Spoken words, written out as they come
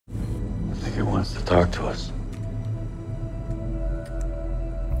think he wants to talk to us.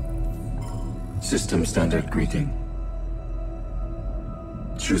 System standard greeting.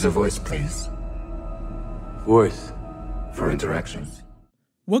 Choose a voice, please. Voice. For interactions.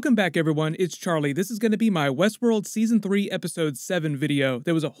 Welcome back, everyone. It's Charlie. This is going to be my Westworld Season 3, Episode 7 video.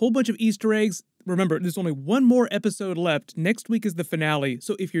 There was a whole bunch of Easter eggs. Remember, there's only one more episode left. Next week is the finale,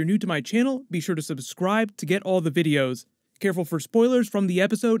 so if you're new to my channel, be sure to subscribe to get all the videos. Careful for spoilers from the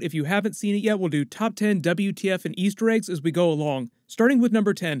episode. If you haven't seen it yet, we'll do top 10 WTF and Easter eggs as we go along. Starting with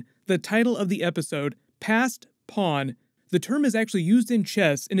number 10, the title of the episode, Passed Pawn. The term is actually used in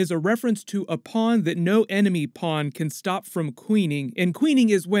chess and is a reference to a pawn that no enemy pawn can stop from queening. And queening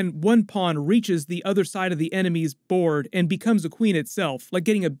is when one pawn reaches the other side of the enemy's board and becomes a queen itself, like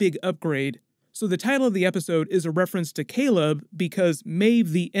getting a big upgrade. So the title of the episode is a reference to Caleb because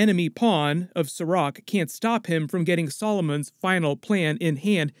Maeve, the enemy pawn of Sirach, can't stop him from getting Solomon's final plan in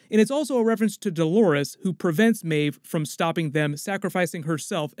hand. And it's also a reference to Dolores, who prevents Maeve from stopping them, sacrificing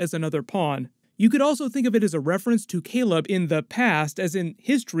herself as another pawn. You could also think of it as a reference to Caleb in the past, as in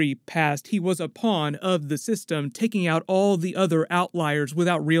history past, he was a pawn of the system, taking out all the other outliers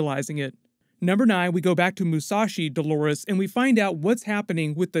without realizing it. Number 9, we go back to Musashi Dolores, and we find out what's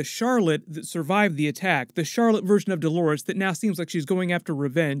happening with the Charlotte that survived the attack, the Charlotte version of Dolores that now seems like she's going after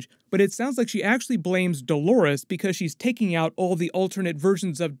revenge, but it sounds like she actually blames Dolores because she's taking out all the alternate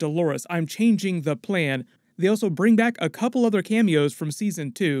versions of Dolores. I'm changing the plan. They also bring back a couple other cameos from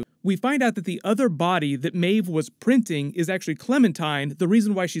Season 2. We find out that the other body that Maeve was printing is actually Clementine. The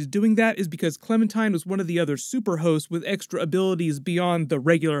reason why she's doing that is because Clementine was one of the other super hosts with extra abilities beyond the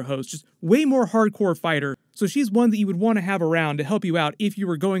regular host, just way more hardcore fighter. So she's one that you would want to have around to help you out if you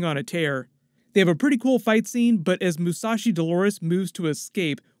were going on a tear. They have a pretty cool fight scene, but as Musashi Dolores moves to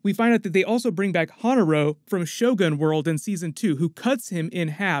escape, we find out that they also bring back Hanaro from Shogun World in Season 2, who cuts him in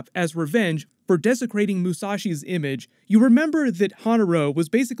half as revenge for desecrating Musashi's image. You remember that Hanaro was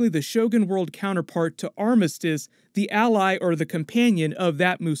basically the Shogun World counterpart to Armistice, the ally or the companion of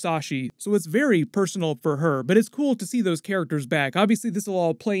that Musashi, so it's very personal for her, but it's cool to see those characters back. Obviously, this will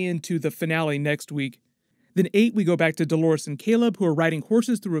all play into the finale next week. Then 8, we go back to Dolores and Caleb, who are riding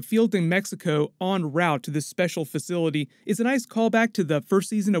horses through a field in Mexico en route to this special facility. It's a nice callback to the first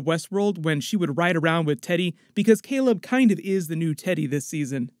season of Westworld when she would ride around with Teddy, because Caleb kind of is the new Teddy this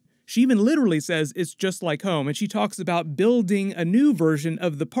season. She even literally says it's just like home, and she talks about building a new version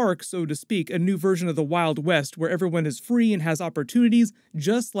of the park, so to speak, a new version of the Wild West, where everyone is free and has opportunities,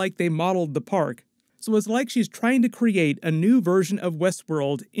 just like they modeled the park. So it's like she's trying to create a new version of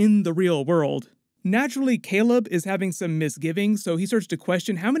Westworld in the real world. Naturally, Caleb is having some misgivings, so he starts to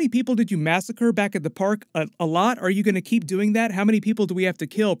question, how many people did you massacre back at the park? A lot? Are you going to keep doing that? How many people do we have to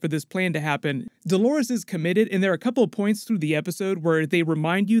kill for this plan to happen? Dolores is committed, and there are a couple of points through the episode where they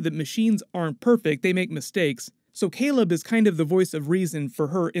remind you that machines aren't perfect, they make mistakes. So Caleb is kind of the voice of reason for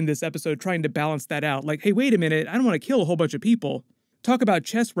her in this episode, trying to balance that out. Like, hey, wait a minute, I don't want to kill a whole bunch of people. Talk about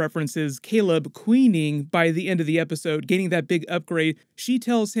chess references, Caleb queening by the end of the episode, getting that big upgrade. She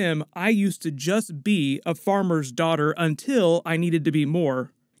tells him, I used to just be a farmer's daughter until I needed to be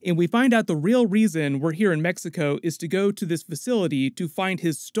more. And we find out the real reason we're here in Mexico is to go to this facility to find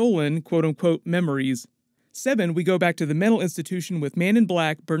his stolen, quote-unquote, memories. 7, we go back to the mental institution with Man in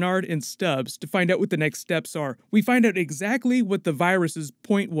Black, Bernard, and Stubbs to find out what the next steps are. We find out exactly what the virus's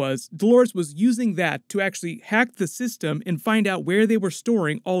point was. Dolores was using that to actually hack the system and find out where they were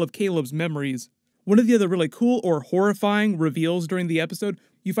storing all of Caleb's memories. One of the other really cool or horrifying reveals during the episode,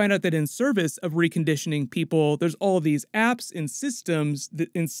 you find out that in service of reconditioning people, there's all of these apps and systems that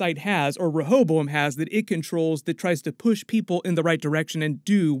Insight has, or Rehoboam has, that it controls that tries to push people in the right direction and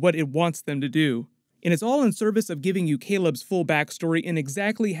do what it wants them to do. And it's all in service of giving you Caleb's full backstory and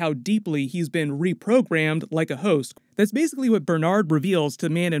exactly how deeply he's been reprogrammed like a host. That's basically what Bernard reveals to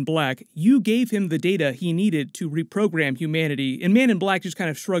Man in Black. You gave him the data he needed to reprogram humanity, and Man in Black just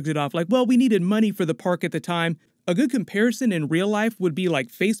kind of shrugs it off like, well, we needed money for the park at the time. A good comparison in real life would be like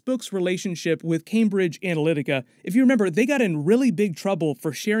Facebook's relationship with Cambridge Analytica. If you remember, they got in really big trouble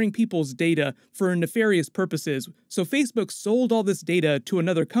for sharing people's data for nefarious purposes. So Facebook sold all this data to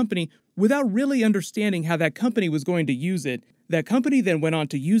another company without really understanding how that company was going to use it. That company then went on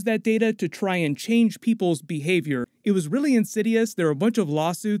to use that data to try and change people's behavior. It was really insidious. There are a bunch of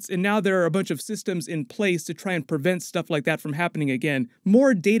lawsuits, and now there are a bunch of systems in place to try and prevent stuff like that from happening again.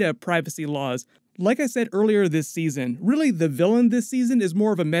 More data privacy laws. Like I said earlier this season, really the villain this season is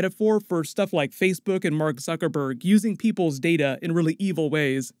more of a metaphor for stuff like Facebook and Mark Zuckerberg using people's data in really evil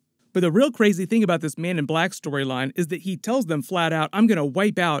ways. But the real crazy thing about this Man in Black storyline is that he tells them flat out, I'm going to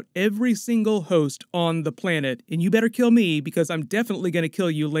wipe out every single host on the planet, and you better kill me because I'm definitely going to kill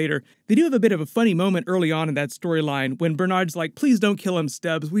you later. They do have a bit of a funny moment early on in that storyline when Bernard's like, please don't kill him,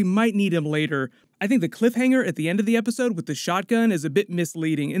 Stubbs, we might need him later. I think the cliffhanger at the end of the episode with the shotgun is a bit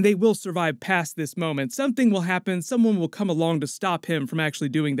misleading, and they will survive past this moment. Something will happen, someone will come along to stop him from actually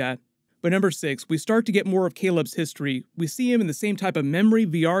doing that. But number 6, we start to get more of Caleb's history. We see him in the same type of memory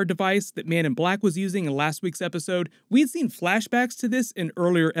VR device that Man in Black was using in last week's episode. We had seen flashbacks to this in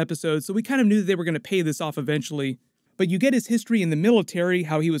earlier episodes, so we kind of knew that they were going to pay this off eventually. But you get his history in the military,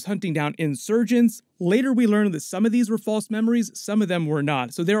 how he was hunting down insurgents. Later we learned that some of these were false memories, some of them were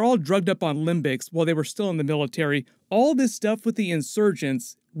not. So they're all drugged up on limbics while they were still in the military. All this stuff with the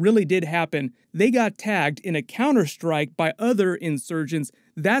insurgents really did happen. They got tagged in a counterstrike by other insurgents.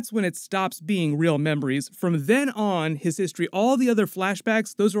 That's when it stops being real memories. From then on, his history, all the other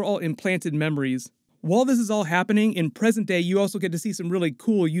flashbacks, those are all implanted memories. While this is all happening, in present day, you also get to see some really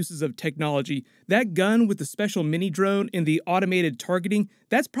cool uses of technology. That gun with the special mini drone and the automated targeting,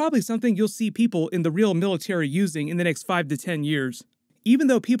 that's probably something you'll see people in the real military using in the next 5 to 10 years. Even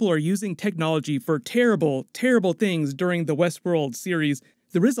though people are using technology for terrible, terrible things during the Westworld series,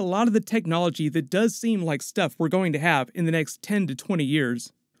 there is a lot of the technology that does seem like stuff we're going to have in the next 10 to 20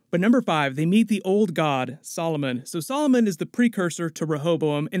 years. But number 5, they meet the old god, Solomon. So Solomon is the precursor to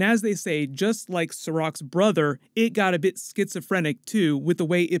Rehoboam, and as they say, just like Sirach's brother, it got a bit schizophrenic too with the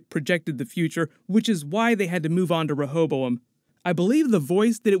way it projected the future, which is why they had to move on to Rehoboam. I believe the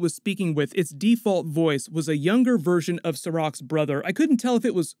voice that it was speaking with, its default voice, was a younger version of Sirach's brother. I couldn't tell if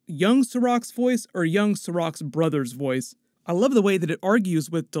it was young Sirach's voice or young Sirach's brother's voice. I love the way that it argues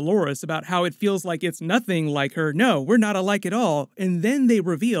with Dolores about how it feels like it's nothing like her. No, we're not alike at all. And then they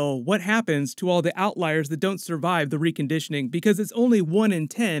reveal what happens to all the outliers that don't survive the reconditioning, because it's only 1 in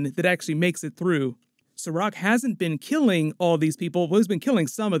 10 that actually makes it through. Sirach hasn't been killing all these people. Well, he's been killing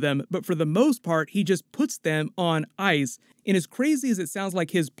some of them, but for the most part, he just puts them on ice. And as crazy as it sounds like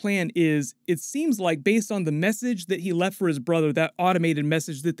his plan is, it seems like based on the message that he left for his brother, that automated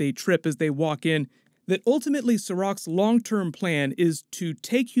message that they trip as they walk in, that ultimately Sirach's long-term plan is to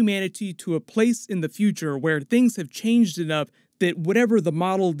take humanity to a place in the future where things have changed enough that whatever the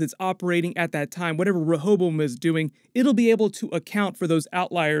model that's operating at that time, whatever Rehoboam is doing, it'll be able to account for those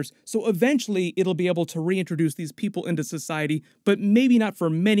outliers. So eventually it'll be able to reintroduce these people into society, but maybe not for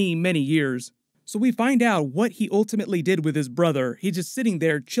many, many years. So we find out what he ultimately did with his brother. He's just sitting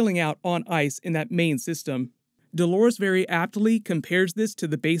there chilling out on ice in that main system. Dolores very aptly compares this to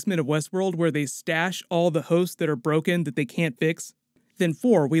the basement of Westworld where they stash all the hosts that are broken that they can't fix. Then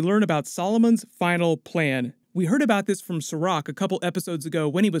 4, we learn about Solomon's final plan. We heard about this from Sirach a couple episodes ago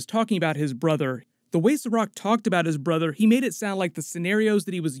when he was talking about his brother. The way Sirach talked about his brother, he made it sound like the scenarios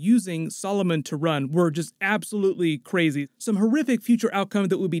that he was using Solomon to run were just absolutely crazy. Some horrific future outcome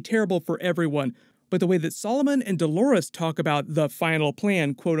that would be terrible for everyone. But the way that Solomon and Dolores talk about the final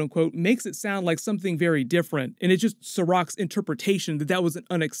plan, quote-unquote, makes it sound like something very different, and it's just Sirach's interpretation that that was an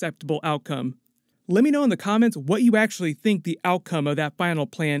unacceptable outcome. Let me know in the comments what you actually think the outcome of that final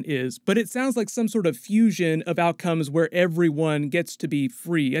plan is, but it sounds like some sort of fusion of outcomes where everyone gets to be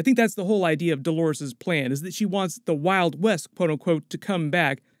free. I think that's the whole idea of Dolores' plan, is that she wants the Wild West, quote-unquote, to come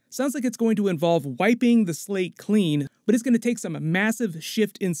back. Sounds like it's going to involve wiping the slate clean, but it's going to take some massive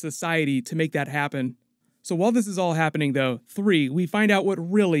shift in society to make that happen. So while this is all happening though, 3, we find out what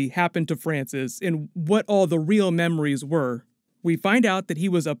really happened to Francis and what all the real memories were. We find out that he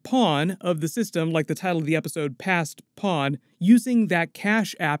was a pawn of the system, like the title of the episode, Past Pawn, using that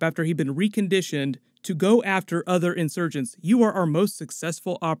cash app after he'd been reconditioned to go after other insurgents. You are our most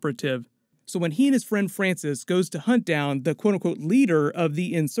successful operative. So when he and his friend Francis goes to hunt down the quote-unquote leader of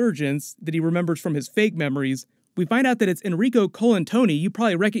the insurgents that he remembers from his fake memories, we find out that it's Enrico Colantoni. You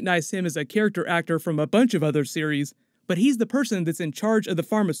probably recognize him as a character actor from a bunch of other series, but he's the person that's in charge of the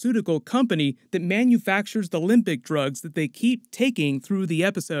pharmaceutical company that manufactures the limbic drugs that they keep taking through the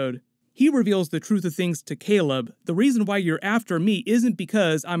episode. He reveals the truth of things to Caleb. The reason why you're after me isn't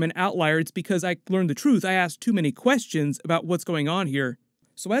because I'm an outlier, it's because I learned the truth. I asked too many questions about what's going on here.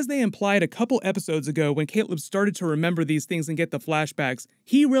 So as they implied a couple episodes ago when Caleb started to remember these things and get the flashbacks,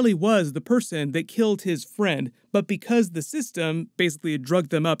 he really was the person that killed his friend, but because the system basically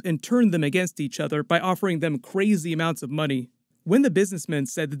drugged them up and turned them against each other by offering them crazy amounts of money. When the businessman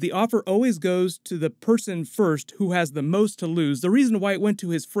said that the offer always goes to the person first who has the most to lose, the reason why it went to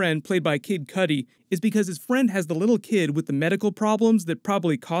his friend, played by Kid Cudi, is because his friend has the little kid with the medical problems that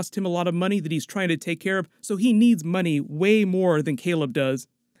probably cost him a lot of money that he's trying to take care of, so he needs money way more than Caleb does.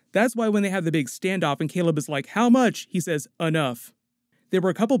 That's why when they have the big standoff and Caleb is like, "How much?" he says, "Enough." There were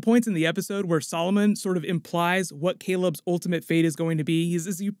a couple points in the episode where Solomon sort of implies what Caleb's ultimate fate is going to be. He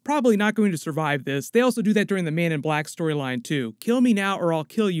says, "You're probably not going to survive this." They also do that during the Man in Black storyline too. Kill me now or I'll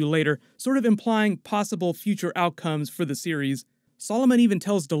kill you later, sort of implying possible future outcomes for the series. Solomon even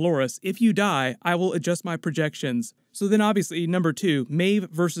tells Dolores, "If you die, I will adjust my projections." So then obviously, number 2, Maeve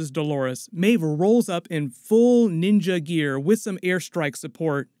versus Dolores. Maeve rolls up in full ninja gear with some airstrike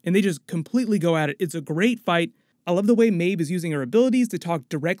support, and they just completely go at it. It's a great fight. I love the way Maeve is using her abilities to talk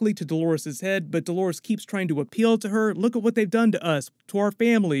directly to Dolores' head, but Dolores keeps trying to appeal to her. Look at what they've done to us, to our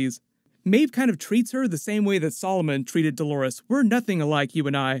families. Maeve kind of treats her the same way that Solomon treated Dolores. We're nothing alike, you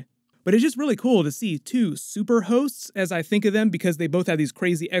and I. But it's just really cool to see 2 super hosts, as I think of them, because they both have these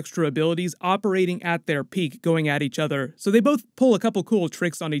crazy extra abilities operating at their peak, going at each other. So they both pull a couple cool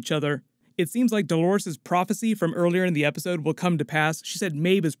tricks on each other. It seems like Dolores' prophecy from earlier in the episode will come to pass. She said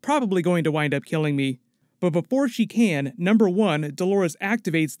Maeve is probably going to wind up killing me. But before she can, number 1, Dolores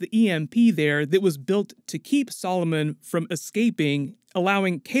activates the EMP there that was built to keep Solomon from escaping,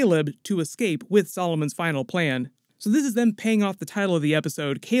 allowing Caleb to escape with Solomon's final plan. So this is them paying off the title of the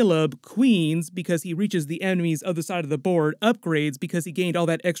episode. Caleb queens because he reaches the enemy's other side of the board, upgrades because he gained all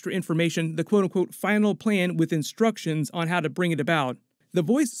that extra information, the quote-unquote final plan with instructions on how to bring it about. The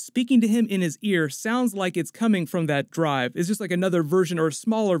voice speaking to him in his ear sounds like it's coming from that drive. It's just like another version or a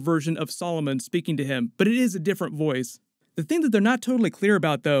smaller version of Solomon speaking to him, but it is a different voice. The thing that they're not totally clear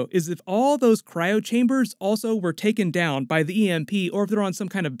about, though, is if all those cryo chambers also were taken down by the EMP or if they're on some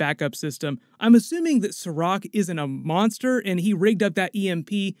kind of backup system. I'm assuming that Sirach isn't a monster and he rigged up that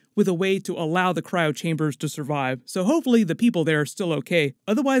EMP with a way to allow the cryo chambers to survive. So hopefully the people there are still okay.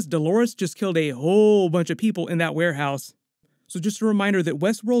 Otherwise, Dolores just killed a whole bunch of people in that warehouse. So just a reminder that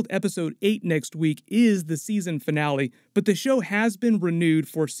Westworld Episode 8 next week is the season finale, but the show has been renewed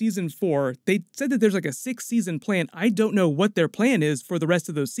for Season 4. They said that there's like a 6-season plan. I don't know what their plan is for the rest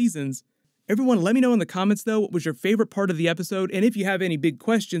of those seasons. Everyone, let me know in the comments, though, what was your favorite part of the episode, and if you have any big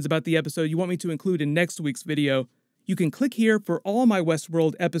questions about the episode you want me to include in next week's video. You can click here for all my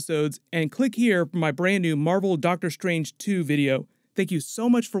Westworld episodes, and click here for my brand new Marvel Doctor Strange 2 video. Thank you so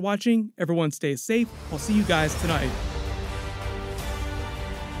much for watching. Everyone stay safe. I'll see you guys tonight.